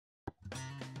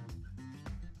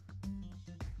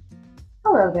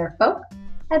Hello there, folks.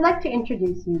 I'd like to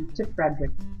introduce you to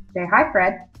Fredrick. Say hi,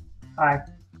 Fred. Hi.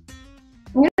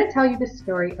 I'm going to tell you the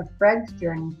story of Fred's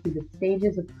journey through the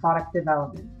stages of product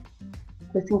development.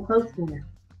 Listen closely now.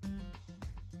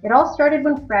 It all started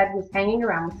when Fred was hanging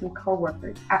around with some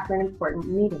coworkers after an important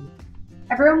meeting.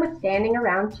 Everyone was standing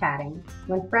around chatting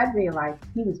when Fred realized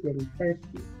he was really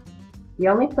thirsty. The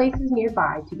only places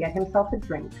nearby to get himself a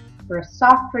drink were a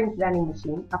soft drink vending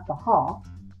machine up the hall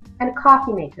and a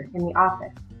coffee maker in the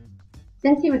office.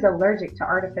 Since he was allergic to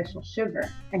artificial sugar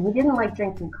and he didn't like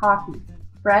drinking coffee,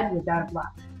 Fred was out of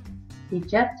luck. He'd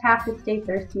just have to stay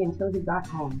thirsty until he got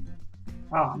home.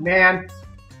 Oh man!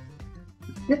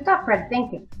 This got Fred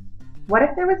thinking. What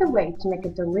if there was a way to make a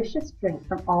delicious drink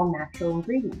from all natural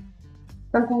ingredients?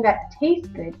 Something that tastes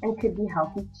good and could be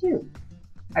healthy too.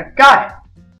 I've got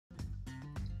it!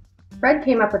 Fred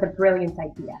came up with a brilliant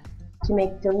idea to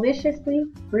make deliciously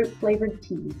fruit-flavored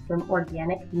teas from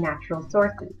organic, natural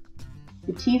sources.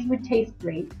 The teas would taste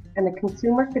great, and the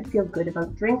consumer could feel good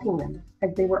about drinking them,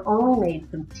 as they were only made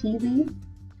from tea leaves,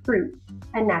 fruit,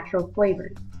 and natural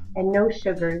flavors, and no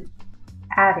sugar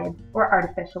added or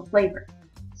artificial flavor.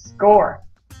 Score!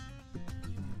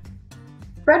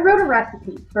 Fred wrote a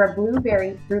recipe for a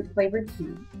blueberry fruit-flavored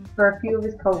tea for a few of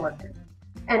his coworkers,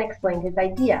 and explained his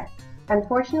idea.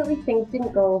 Unfortunately, things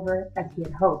didn't go over as he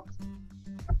had hoped.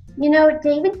 You know,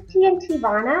 David's Tea and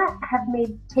Tivana have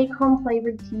made take-home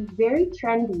flavored teas very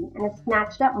trendy and have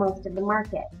snatched up most of the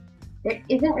market. There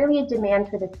isn't really a demand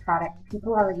for this product.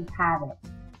 People already have it.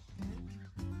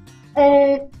 And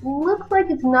it looks like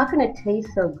it's not going to taste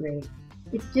so great.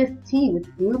 It's just tea with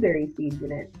blueberry seeds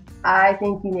in it. I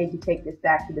think you need to take this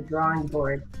back to the drawing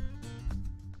board.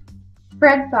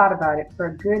 Fred thought about it for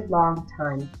a good long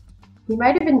time. He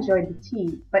might have enjoyed the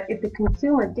tea, but if the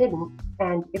consumer didn't,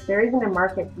 and if there isn't a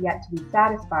market yet to be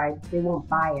satisfied, they won't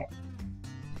buy it.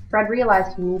 Fred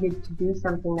realized he needed to do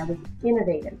something that was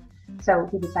innovative, so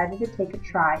he decided to take a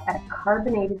try at a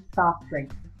carbonated soft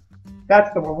drink.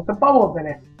 That's the one with the bubbles in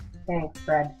it. Thanks,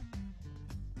 Fred.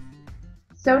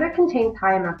 Soda contains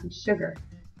high amounts of sugar,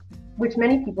 which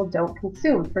many people don't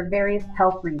consume for various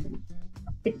health reasons.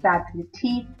 It's bad for your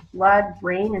teeth, blood,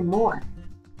 brain, and more.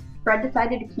 Fred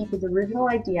decided to keep his original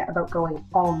idea about going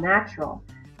all natural,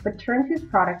 but turned his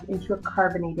product into a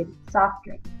carbonated soft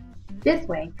drink. This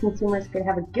way, consumers could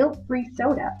have a guilt-free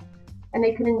soda and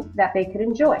that they could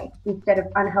enjoy, instead of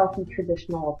unhealthy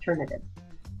traditional alternatives.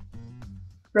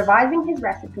 Revising his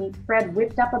recipe, Fred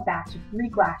whipped up a batch of 3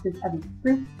 glasses of his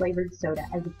fruit-flavored soda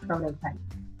as a prototype.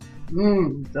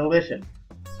 Delicious.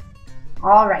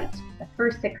 All right, the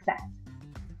first success.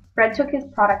 Fred took his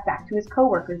product back to his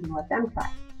coworkers and let them try.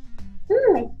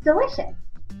 It's delicious.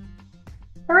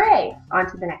 Hooray! On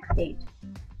to the next stage.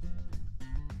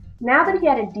 Now that he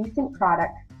had a decent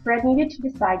product, Fred needed to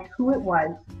decide who it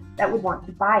was that would want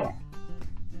to buy it.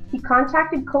 He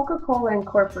contacted Coca-Cola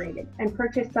Incorporated and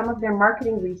purchased some of their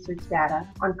marketing research data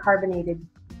on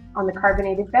the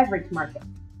carbonated beverage market.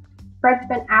 Fred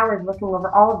spent hours looking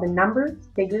over all of the numbers,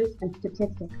 figures, and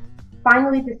statistics,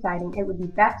 finally deciding it would be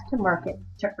best to market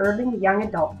to urban young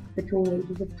adults between the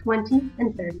ages of 20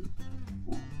 and 30.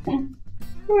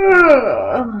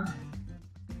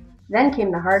 Then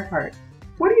came the hard part.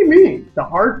 What do you mean, the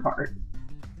hard part?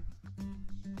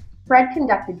 Fred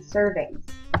conducted surveys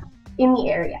in the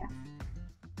area.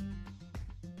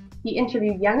 He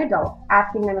interviewed young adults,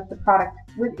 asking them if the product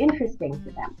was interesting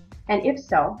to them, and if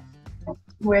so,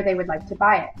 where they would like to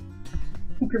buy it.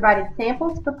 He provided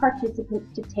samples for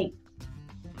participants to taste.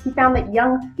 He found that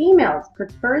young females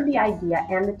preferred the idea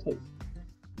and the taste,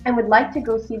 and would like to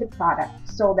go see the product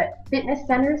sold at fitness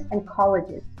centers and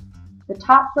colleges. The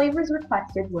top flavors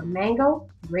requested were mango,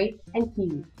 grape, and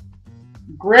kiwi.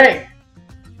 Great!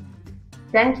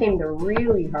 Then came the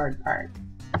really hard part.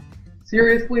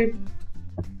 Seriously?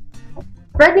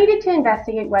 Fred needed to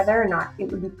investigate whether or not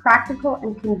it would be practical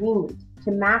and convenient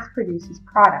to mass produce his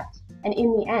product, and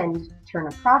in the end, turn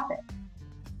a profit.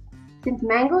 Since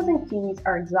mangoes and kiwis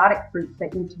are exotic fruits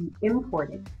that need to be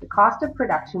imported, the cost of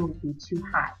production would be too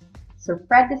high, so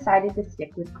Fred decided to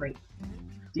stick with grapes.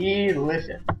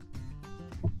 Delicious!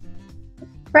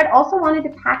 Fred also wanted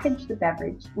to package the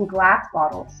beverage in glass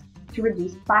bottles to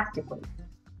reduce plastic waste.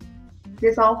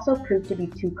 This also proved to be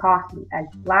too costly, as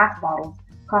glass bottles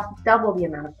cost double the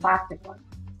amount of plastic ones.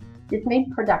 This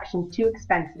made production too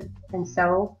expensive, and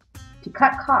so, to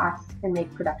cut costs and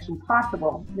make production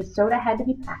possible, the soda had to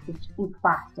be packaged in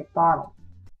plastic bottles.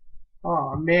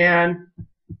 Oh man!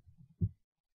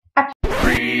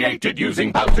 Created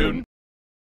using Powtoon.